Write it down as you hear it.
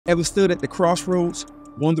Ever stood at the crossroads,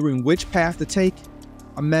 wondering which path to take?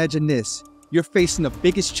 Imagine this. You're facing the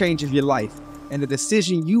biggest change of your life, and the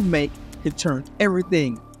decision you make can turn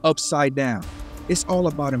everything upside down. It's all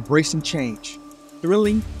about embracing change.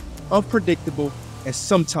 Thrilling, unpredictable, and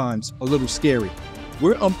sometimes a little scary.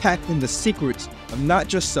 We're unpacking the secrets of not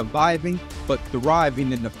just surviving, but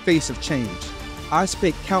thriving in the face of change. I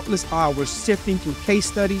spent countless hours sifting through case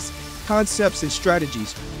studies, concepts, and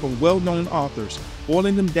strategies from well-known authors,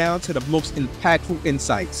 boiling them down to the most impactful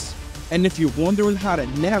insights. And if you're wondering how to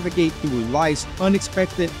navigate through life's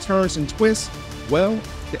unexpected turns and twists, well,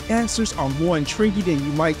 the answers are more intriguing than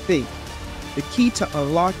you might think. The key to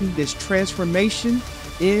unlocking this transformation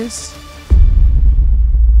is...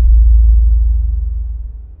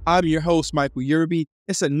 I'm your host, Michael Yerby.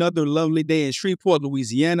 It's another lovely day in Shreveport,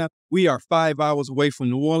 Louisiana. We are 5 hours away from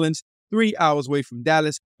New Orleans, 3 hours away from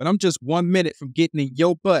Dallas, but I'm just 1 minute from getting in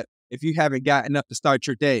your butt if you haven't gotten up to start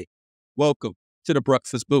your day. Welcome to the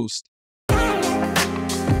Breakfast Boost.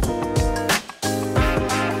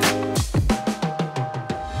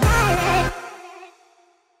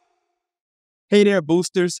 Hey there,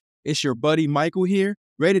 boosters. It's your buddy Michael here,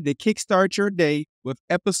 ready to kickstart your day with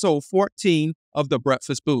episode 14 of the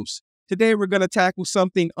Breakfast Boost. Today, we're going to tackle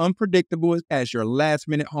something unpredictable as your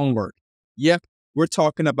last-minute homework. Yep, we're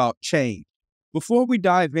talking about change. Before we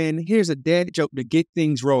dive in, here's a dad joke to get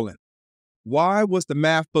things rolling. Why was the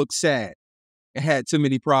math book sad? It had too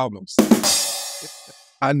many problems.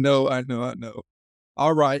 I know.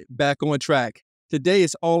 All right, back on track. Today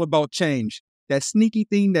is all about change. That sneaky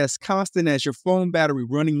thing that's constant as your phone battery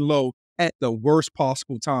running low at the worst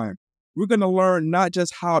possible time. We're going to learn not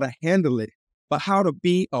just how to handle it, but how to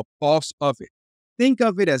be a boss of it. Think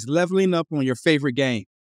of it as leveling up on your favorite game.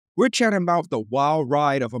 We're chatting about the wild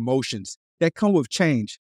ride of emotions that come with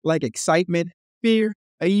change, like excitement, fear,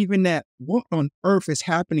 or even that what on earth is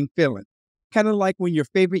happening feeling. Kind of like when your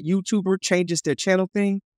favorite YouTuber changes their channel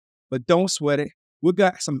thing. But don't sweat it. We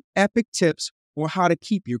got some epic tips on how to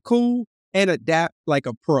keep you cool and adapt like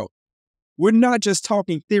a pro. We're not just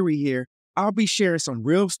talking theory here. I'll be sharing some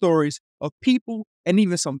real stories of people and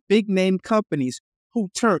even some big name companies who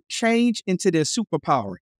turn change into their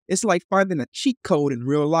superpower. It's like finding a cheat code in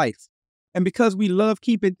real life. And because we love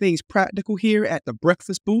keeping things practical here at the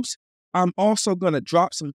Breakfast Boost, I'm also going to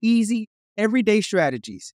drop some easy, everyday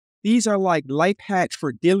strategies. These are like life hacks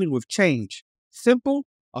for dealing with change. Simple,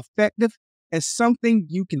 effective, and something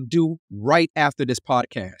you can do right after this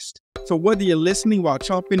podcast. So whether you're listening while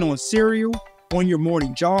chomping on cereal, on your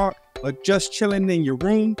morning jog, or just chilling in your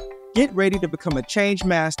room, get ready to become a change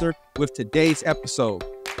master with today's episode.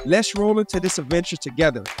 Let's roll into this adventure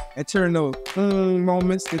together and turn those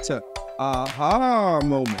moments into aha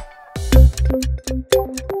moments.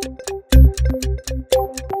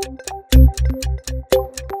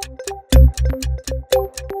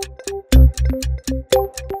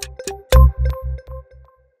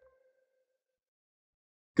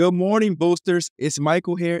 Good morning, boosters. It's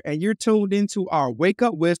Michael here, and you're tuned into our Wake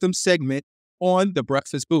Up Wisdom segment on the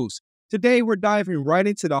Breakfast Boost. Today, we're diving right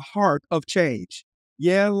into the heart of change.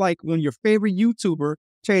 Yeah, like when your favorite YouTuber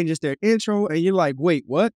changes their intro and you're like, wait,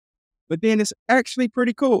 what? But then it's actually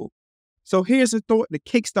pretty cool. So here's a thought to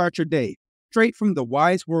kickstart your day, straight from the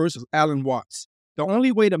wise words of Alan Watts. The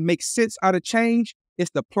only way to make sense out of change is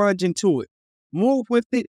to plunge into it, move with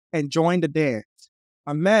it, and join the dance.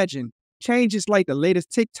 Imagine change is like the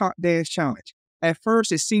latest TikTok dance challenge. At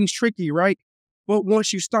first, it seems tricky, right? But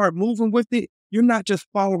once you start moving with it, you're not just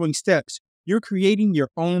following steps. You're creating your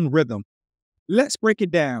own rhythm. Let's break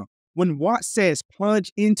it down. When Watts says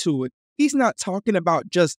plunge into it, he's not talking about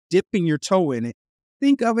just dipping your toe in it.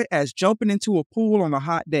 Think of it as jumping into a pool on a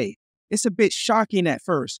hot day. It's a bit shocking at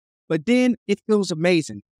first, but then it feels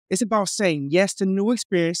amazing. It's about saying yes to new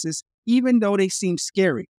experiences, even though they seem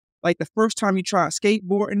scary. Like the first time you tried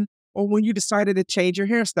skateboarding, or when you decided to change your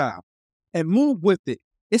hairstyle. And move with it.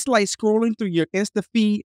 It's like scrolling through your Insta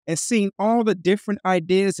feed and seeing all the different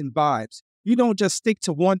ideas and vibes. You don't just stick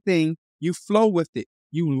to one thing, you flow with it.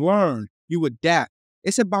 You learn, you adapt.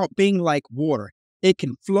 It's about being like water. It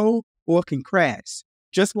can flow or it can crash,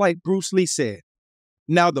 just like Bruce Lee said.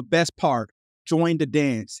 Now the best part, join the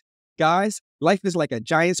dance. Guys, life is like a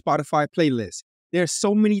giant Spotify playlist. There's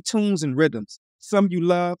so many tunes and rhythms. Some you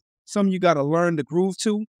love, some you gotta learn the groove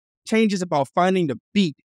to. Change is about finding the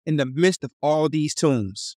beat in the midst of all these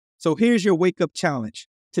tunes. So here's your wake-up challenge.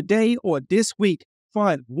 Today or this week,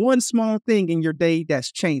 find one small thing in your day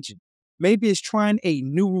that's changing. Maybe it's trying a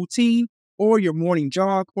new routine or your morning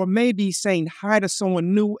jog, or maybe saying hi to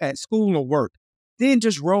someone new at school or work. Then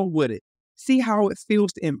just roll with it. See how it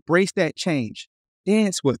feels to embrace that change.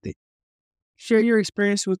 Dance with it. Share your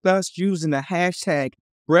experience with us using the hashtag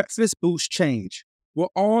BreakfastBoostChange. We're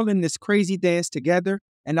all in this crazy dance together,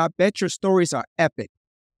 and I bet your stories are epic.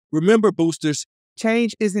 Remember, boosters,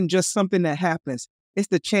 change isn't just something that happens, it's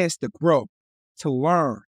the chance to grow, to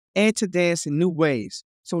learn, and to dance in new ways.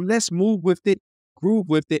 So let's move with it, groove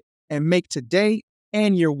with it, and make today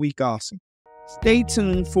and your week awesome. Stay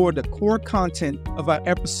tuned for the core content of our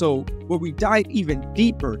episode where we dive even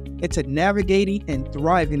deeper into navigating and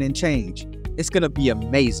thriving in change. It's going to be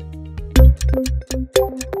amazing.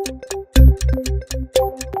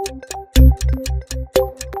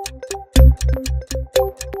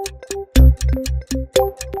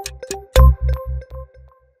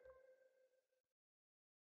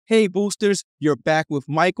 Hey boosters, you're back with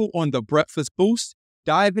Michael on the Breakfast Boost,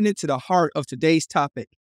 diving into the heart of today's topic,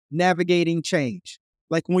 navigating change.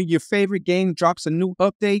 Like when your favorite game drops a new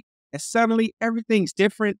update and suddenly everything's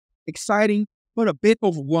different, exciting, but a bit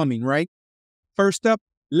overwhelming, right? First up,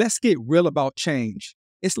 let's get real about change.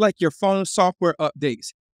 It's like your phone software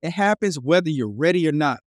updates. It happens whether you're ready or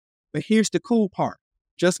not. But here's the cool part.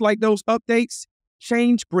 Just like those updates,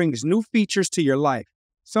 change brings new features to your life.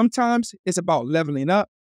 Sometimes it's about leveling up,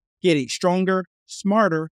 getting stronger,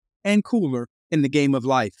 smarter, and cooler in the game of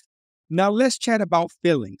life. Now let's chat about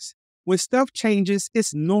feelings. When stuff changes,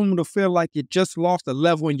 it's normal to feel like you just lost a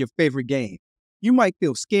level in your favorite game. You might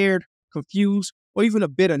feel scared, confused, or even a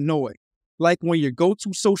bit annoyed. Like when your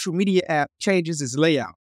go-to social media app changes its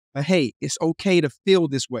layout. But hey, it's okay to feel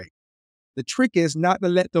this way. The trick is not to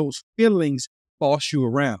let those feelings boss you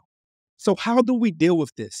around. So how do we deal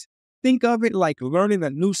with this? Think of it like learning a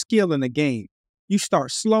new skill in a game. You start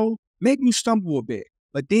slow, maybe you stumble a bit,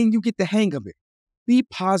 but then you get the hang of it. Be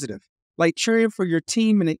positive, like cheering for your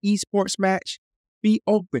team in an esports match. Be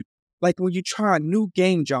open, like when you try a new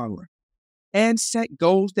game genre. And set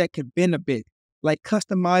goals that can bend a bit, like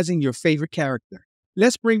customizing your favorite character.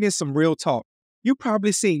 Let's bring in some real talk. You've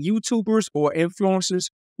probably seen YouTubers or influencers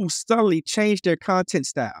who suddenly change their content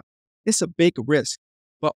style. It's a big risk,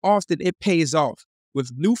 but often it pays off with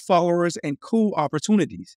new followers and cool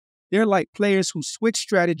opportunities. They're like players who switch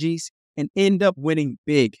strategies and end up winning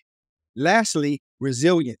big. Lastly,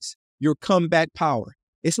 resilience, your comeback power.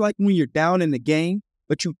 It's like when you're down in the game,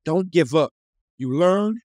 but you don't give up. You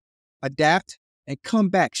learn, adapt, and come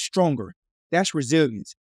back stronger. That's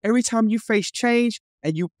resilience. Every time you face change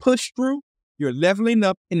and you push through, you're leveling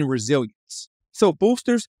up in resilience. So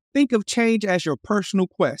boosters, think of change as your personal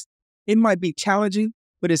quest. It might be challenging,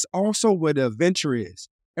 but it's also where the adventure is.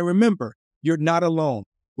 And remember, you're not alone.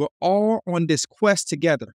 We're all on this quest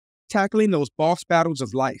together, tackling those boss battles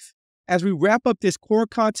of life. As we wrap up this core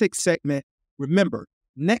context segment, remember,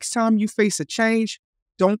 next time you face a change,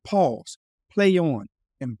 don't pause, play on,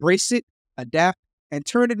 embrace it, adapt, and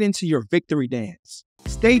turn it into your victory dance.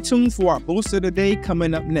 Stay tuned for our boost of the day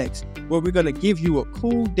coming up next, where we're going to give you a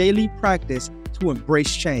cool daily practice to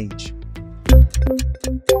embrace change.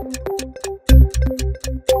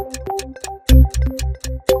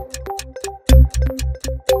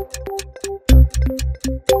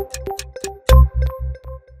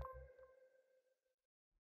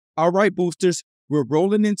 All right, boosters, we're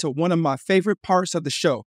rolling into one of my favorite parts of the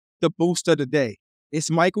show, the boost of the day. It's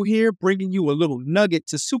Michael here bringing you a little nugget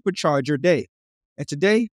to supercharge your day. And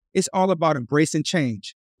today, it's all about embracing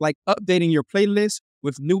change, like updating your playlist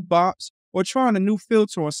with new bops or trying a new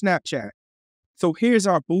filter on Snapchat. So here's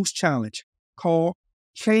our boost challenge called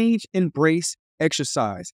Change Embrace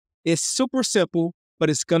Exercise. It's super simple, but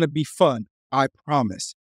it's going to be fun, I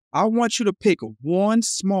promise. I want you to pick one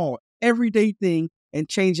small, everyday thing and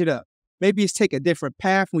change it up. Maybe it's take a different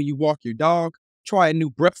path when you walk your dog, try a new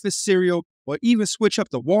breakfast cereal, or even switch up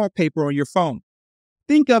the wallpaper on your phone.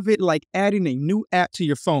 Think of it like adding a new app to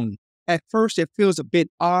your phone. At first, it feels a bit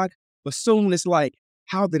odd, but soon it's like,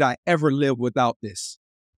 how did I ever live without this?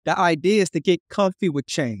 The idea is to get comfy with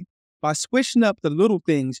change. By switching up the little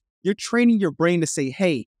things, you're training your brain to say,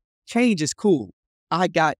 hey, change is cool. I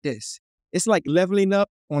got this. It's like leveling up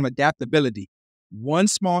on adaptability, one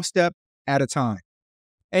small step at a time.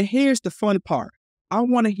 And here's the fun part. I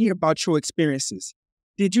want to hear about your experiences.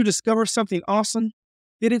 Did you discover something awesome?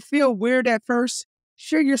 Did it feel weird at first?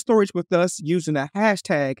 Share your stories with us using the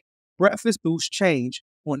hashtag BreakfastBoostChange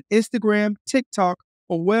on Instagram, TikTok,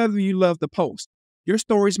 or wherever you love to post. Your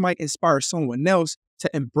stories might inspire someone else to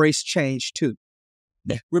embrace change too.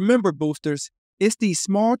 Remember, boosters, it's these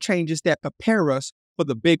small changes that prepare us for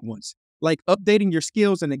the big ones. Like updating your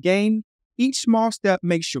skills in the game, each small step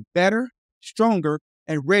makes you better, stronger,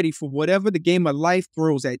 and ready for whatever the game of life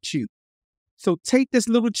throws at you. So take this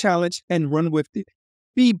little challenge and run with it.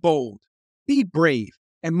 Be bold, be brave,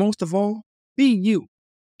 and most of all, be you.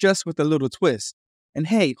 just with a little twist. And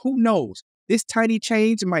hey, who knows? This tiny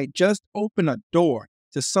change might just open a door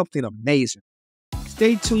to something amazing.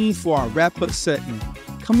 Stay tuned for our wrap-up segment.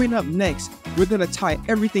 Coming up next, we're going to tie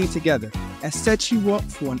everything together and set you up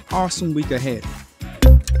for an awesome week ahead.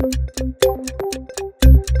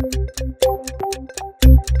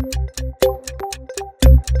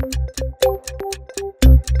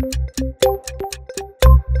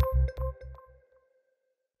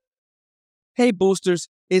 Hey boosters,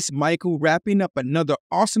 it's Michael wrapping up another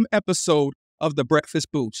awesome episode of the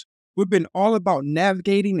Breakfast Boost. We've been all about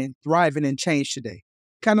navigating and thriving in change today.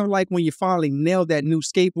 Kind of like when you finally nailed that new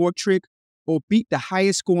skateboard trick or beat the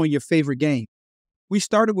highest score in your favorite game. We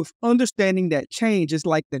started with understanding that change is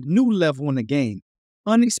like the new level in the game.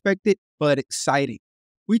 Unexpected, but exciting.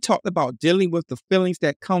 We talked about dealing with the feelings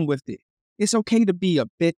that come with it. It's okay to be a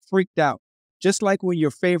bit freaked out, just like when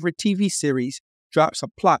your favorite TV series drops a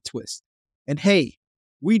plot twist. And hey,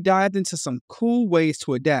 we dived into some cool ways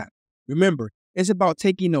to adapt. Remember, it's about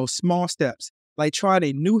taking those small steps, like trying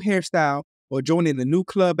a new hairstyle or joining a new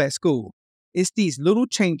club at school. It's these little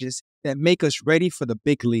changes that make us ready for the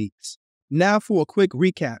big leagues. Now for a quick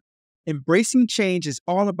recap. Embracing change is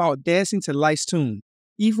all about dancing to life's tune,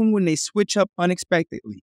 even when they switch up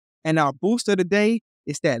unexpectedly. And our boost of the day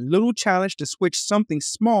is that little challenge to switch something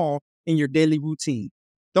small in your daily routine.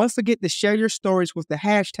 Don't forget to share your stories with the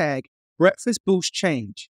hashtag Breakfast Boost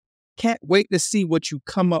Change. Can't wait to see what you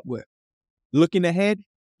come up with. Looking ahead,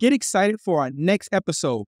 get excited for our next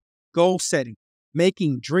episode, Goal Setting,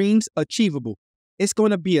 Making Dreams Achievable. It's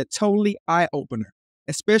going to be a totally eye-opener,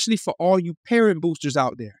 especially for all you parent boosters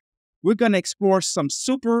out there. We're going to explore some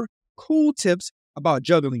super cool tips about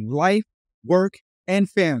juggling life, work, and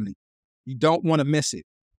family. You don't want to miss it.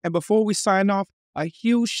 And before we sign off, a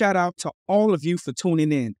huge shout out to all of you for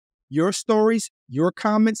tuning in. Your stories, your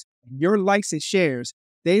comments, and your likes and shares,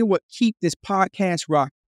 they what keep this podcast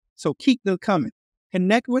rocking. So keep them coming.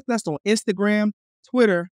 Connect with us on Instagram,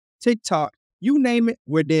 Twitter, TikTok, you name it,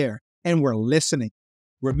 we're there and we're listening.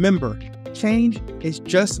 Remember, change is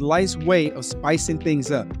just life's way of spicing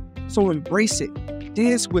things up. So embrace it,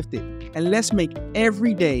 dance with it, and let's make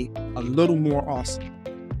every day a little more awesome.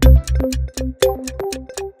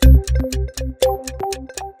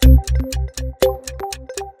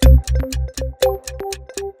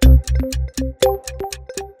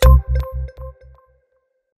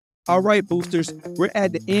 All right, boosters, we're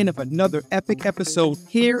at the end of another epic episode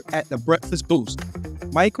here at the Breakfast Boost.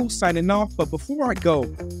 Michael signing off, but before I go,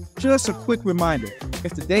 just a quick reminder.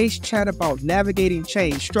 If today's chat about navigating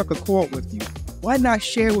change struck a chord with you, why not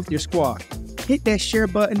share with your squad? Hit that share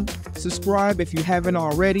button, subscribe if you haven't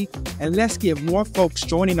already, and let's get more folks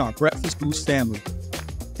joining our Breakfast Boost family.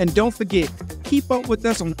 And don't forget, keep up with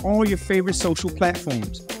us on all your favorite social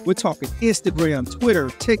platforms. We're talking Instagram, Twitter,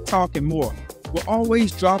 TikTok, and more. We're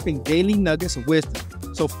always dropping daily nuggets of wisdom,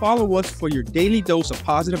 so follow us for your daily dose of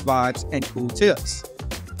positive vibes and cool tips.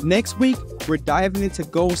 Next week, we're diving into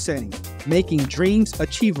goal setting, making dreams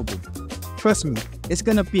achievable. Trust me, it's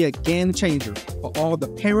going to be a game changer for all the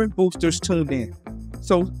parent boosters tuned in.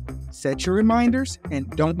 So set your reminders and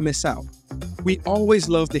don't miss out. We always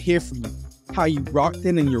love to hear from you, how you rocked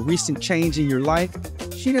in your recent change in your life.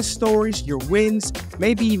 Share stories, your wins,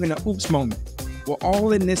 maybe even an oops moment. We're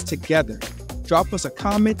all in this together. Drop us a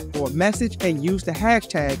comment or a message and use the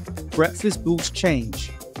hashtag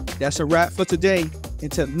BreakfastBoostChange. That's a wrap for today.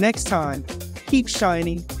 Until next time, keep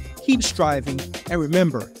shining, keep striving, and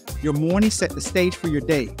remember, your morning set the stage for your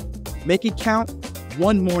day. Make it count,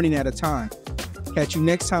 one morning at a time. Catch you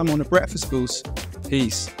next time on the Breakfast Boost.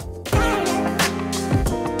 Peace.